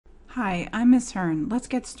Hi, I'm Ms. Hearn. Let's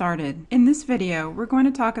get started. In this video, we're going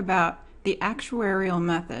to talk about the actuarial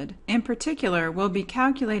method. In particular, we'll be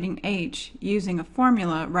calculating H using a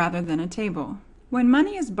formula rather than a table. When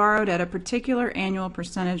money is borrowed at a particular annual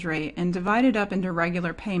percentage rate and divided up into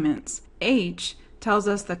regular payments, H tells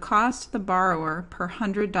us the cost to the borrower per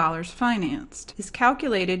 $100 financed. Is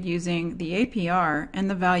calculated using the APR and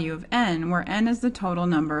the value of N, where N is the total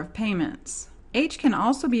number of payments. H can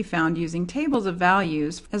also be found using tables of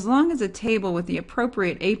values as long as a table with the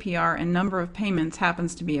appropriate APR and number of payments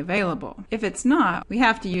happens to be available. If it's not, we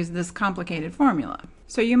have to use this complicated formula.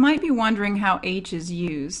 So you might be wondering how H is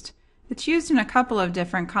used. It's used in a couple of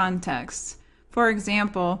different contexts. For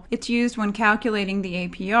example, it's used when calculating the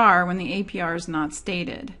APR when the APR is not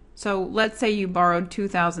stated. So let's say you borrowed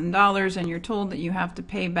 $2,000 and you're told that you have to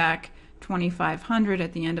pay back $2,500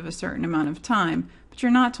 at the end of a certain amount of time, but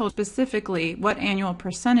you're not told specifically what annual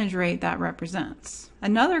percentage rate that represents.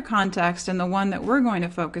 Another context, and the one that we're going to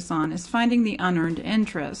focus on, is finding the unearned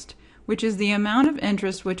interest, which is the amount of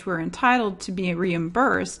interest which we're entitled to be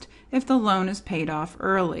reimbursed if the loan is paid off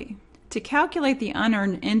early. To calculate the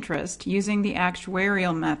unearned interest using the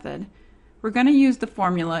actuarial method, we're going to use the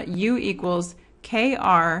formula U equals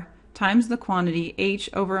KR times the quantity H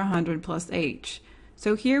over 100 plus H.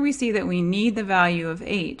 So here we see that we need the value of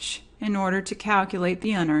H in order to calculate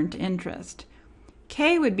the unearned interest.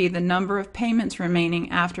 K would be the number of payments remaining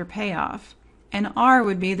after payoff, and R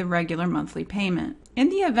would be the regular monthly payment. In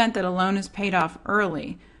the event that a loan is paid off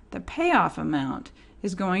early, the payoff amount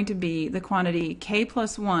is going to be the quantity K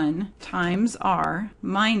plus 1 times R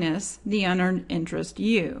minus the unearned interest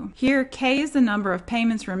U. Here, K is the number of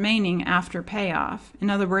payments remaining after payoff, in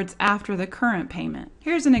other words, after the current payment.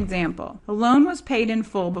 Here's an example. A loan was paid in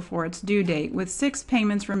full before its due date with 6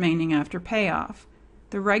 payments remaining after payoff.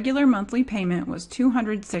 The regular monthly payment was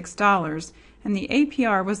 $206 and the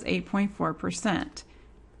APR was 8.4%.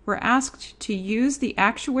 We're asked to use the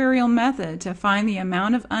actuarial method to find the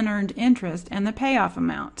amount of unearned interest and the payoff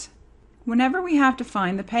amount. Whenever we have to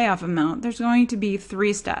find the payoff amount, there's going to be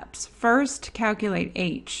 3 steps. First, calculate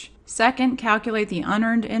H. Second, calculate the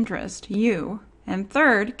unearned interest, U. And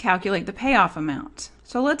third, calculate the payoff amount.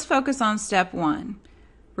 So let's focus on step 1.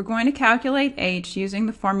 We're going to calculate H using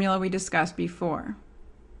the formula we discussed before.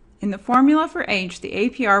 In the formula for H, the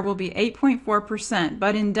APR will be 8.4%,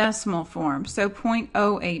 but in decimal form, so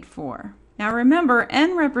 0.084. Now remember,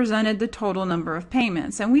 N represented the total number of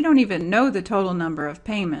payments, and we don't even know the total number of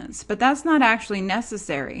payments, but that's not actually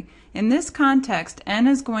necessary. In this context, N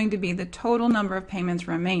is going to be the total number of payments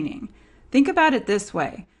remaining. Think about it this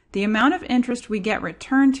way. The amount of interest we get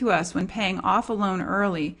returned to us when paying off a loan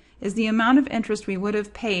early is the amount of interest we would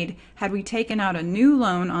have paid had we taken out a new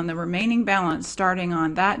loan on the remaining balance starting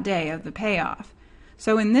on that day of the payoff.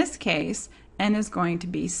 So in this case, N is going to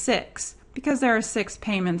be 6 because there are 6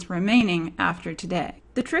 payments remaining after today.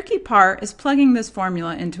 The tricky part is plugging this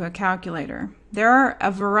formula into a calculator. There are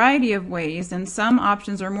a variety of ways, and some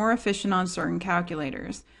options are more efficient on certain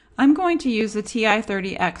calculators. I'm going to use the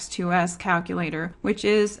TI-30X2S calculator, which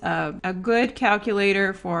is a good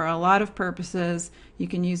calculator for a lot of purposes. You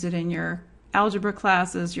can use it in your algebra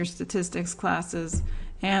classes, your statistics classes,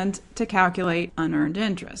 and to calculate unearned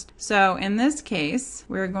interest. So in this case,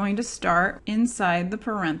 we're going to start inside the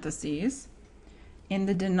parentheses in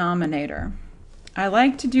the denominator. I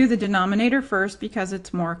like to do the denominator first because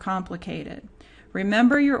it's more complicated.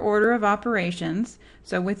 Remember your order of operations.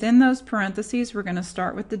 So within those parentheses, we're going to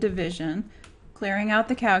start with the division. Clearing out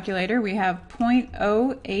the calculator, we have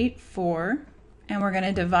 0.084, and we're going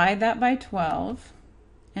to divide that by 12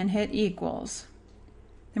 and hit equals.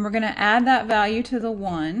 Then we're going to add that value to the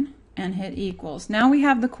 1 and hit equals. Now we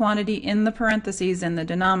have the quantity in the parentheses in the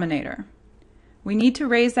denominator. We need to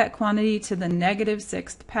raise that quantity to the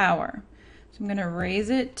 -6th power. So I'm going to raise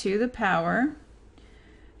it to the power.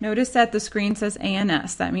 Notice that the screen says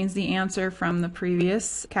ANS. That means the answer from the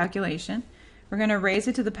previous calculation. We're going to raise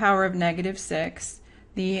it to the power of -6.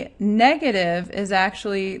 The negative is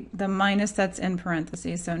actually the minus that's in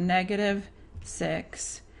parentheses, so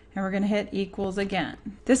 -6. And we're going to hit equals again.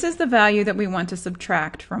 This is the value that we want to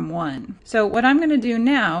subtract from 1. So what I'm going to do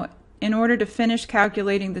now, in order to finish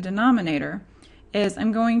calculating the denominator, is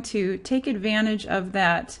I'm going to take advantage of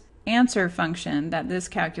that answer function that this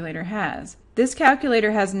calculator has. This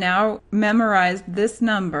calculator has now memorized this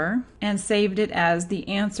number and saved it as the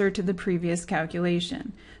answer to the previous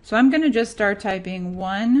calculation. So I'm going to just start typing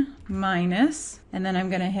 1 minus, and then I'm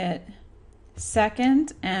going to hit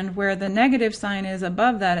second, and where the negative sign is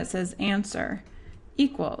above that, it says answer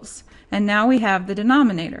equals. And now we have the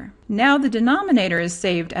denominator. Now the denominator is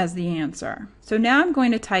saved as the answer. So now I'm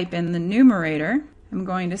going to type in the numerator. I'm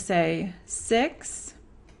going to say 6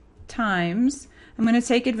 times, I'm going to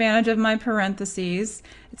take advantage of my parentheses.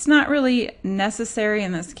 It's not really necessary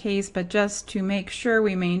in this case, but just to make sure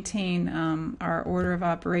we maintain our order of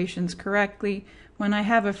operations correctly, when I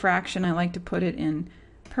have a fraction, I like to put it in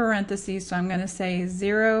parentheses. So I'm going to say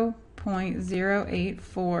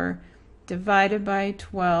 0.084 divided by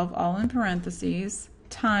 12, all in parentheses,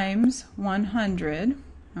 times 100.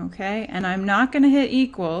 Okay, and I'm not going to hit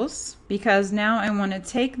equals because now I want to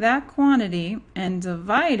take that quantity and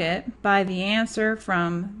divide it by the answer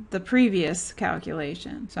from the previous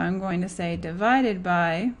calculation. So I'm going to say divided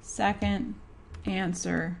by second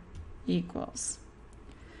answer equals.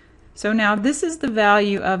 So now this is the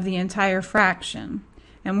value of the entire fraction,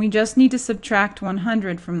 and we just need to subtract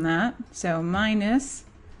 100 from that. So minus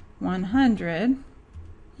 100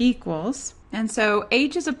 equals, and so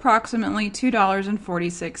H is approximately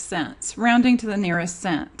 $2.46, rounding to the nearest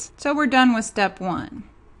cent. So we're done with step 1.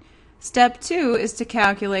 Step 2 is to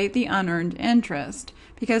calculate the unearned interest,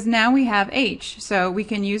 because now we have H, so we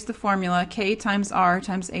can use the formula K times R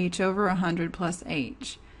times H over 100 plus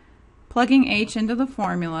H. Plugging H into the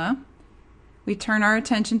formula, we turn our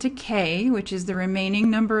attention to K, which is the remaining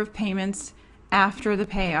number of payments after the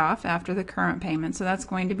payoff, after the current payment, so that's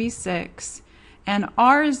going to be 6. And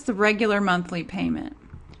R is the regular monthly payment.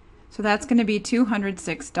 So that's going to be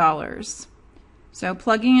 $206. So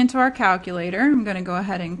plugging into our calculator, I'm going to go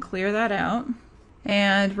ahead and clear that out.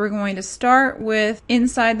 And we're going to start with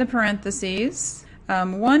inside the parentheses.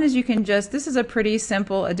 One is you can just, this is a pretty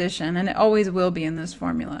simple addition, and it always will be in this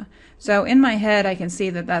formula. So in my head, I can see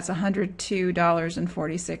that that's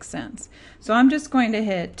 $102.46. So I'm just going to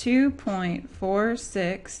hit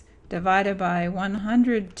 2.46 divided by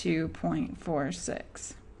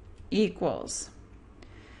 102.46 equals.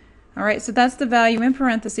 All right, so that's the value in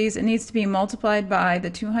parentheses. It needs to be multiplied by the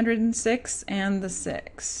 206 and the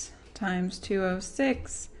 6 times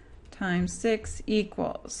 206 times 6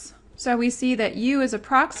 equals. So we see that U is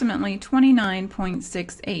approximately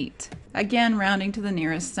 29.68, again rounding to the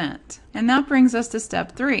nearest cent. And that brings us to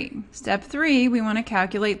step 3. Step 3, we want to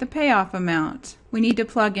calculate the payoff amount. We need to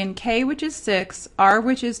plug in K, which is 6, R,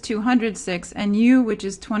 which is 206, and U, which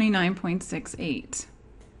is 29.68.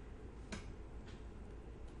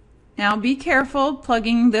 Now be careful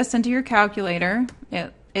plugging this into your calculator.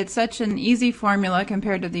 It's such an easy formula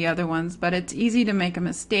compared to the other ones, but it's easy to make a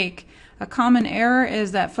mistake. A common error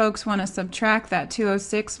is that folks want to subtract that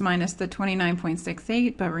 206 minus the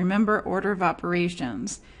 29.68, but remember order of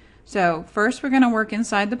operations. So first we're going to work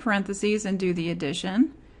inside the parentheses and do the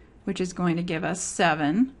addition, which is going to give us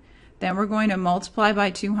 7. Then we're going to multiply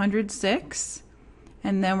by 206,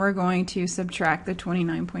 and then we're going to subtract the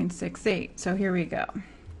 29.68. So here we go.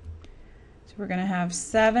 So we're going to have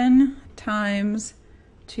 7 times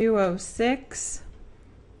 206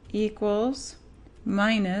 equals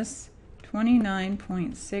minus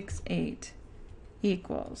 29.68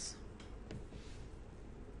 equals.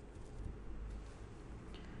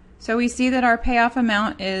 So we see that our payoff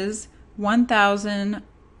amount is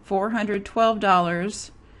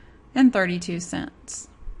 $1,412.32.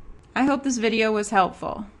 I hope this video was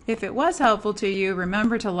helpful. If it was helpful to you,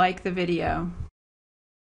 remember to like the video.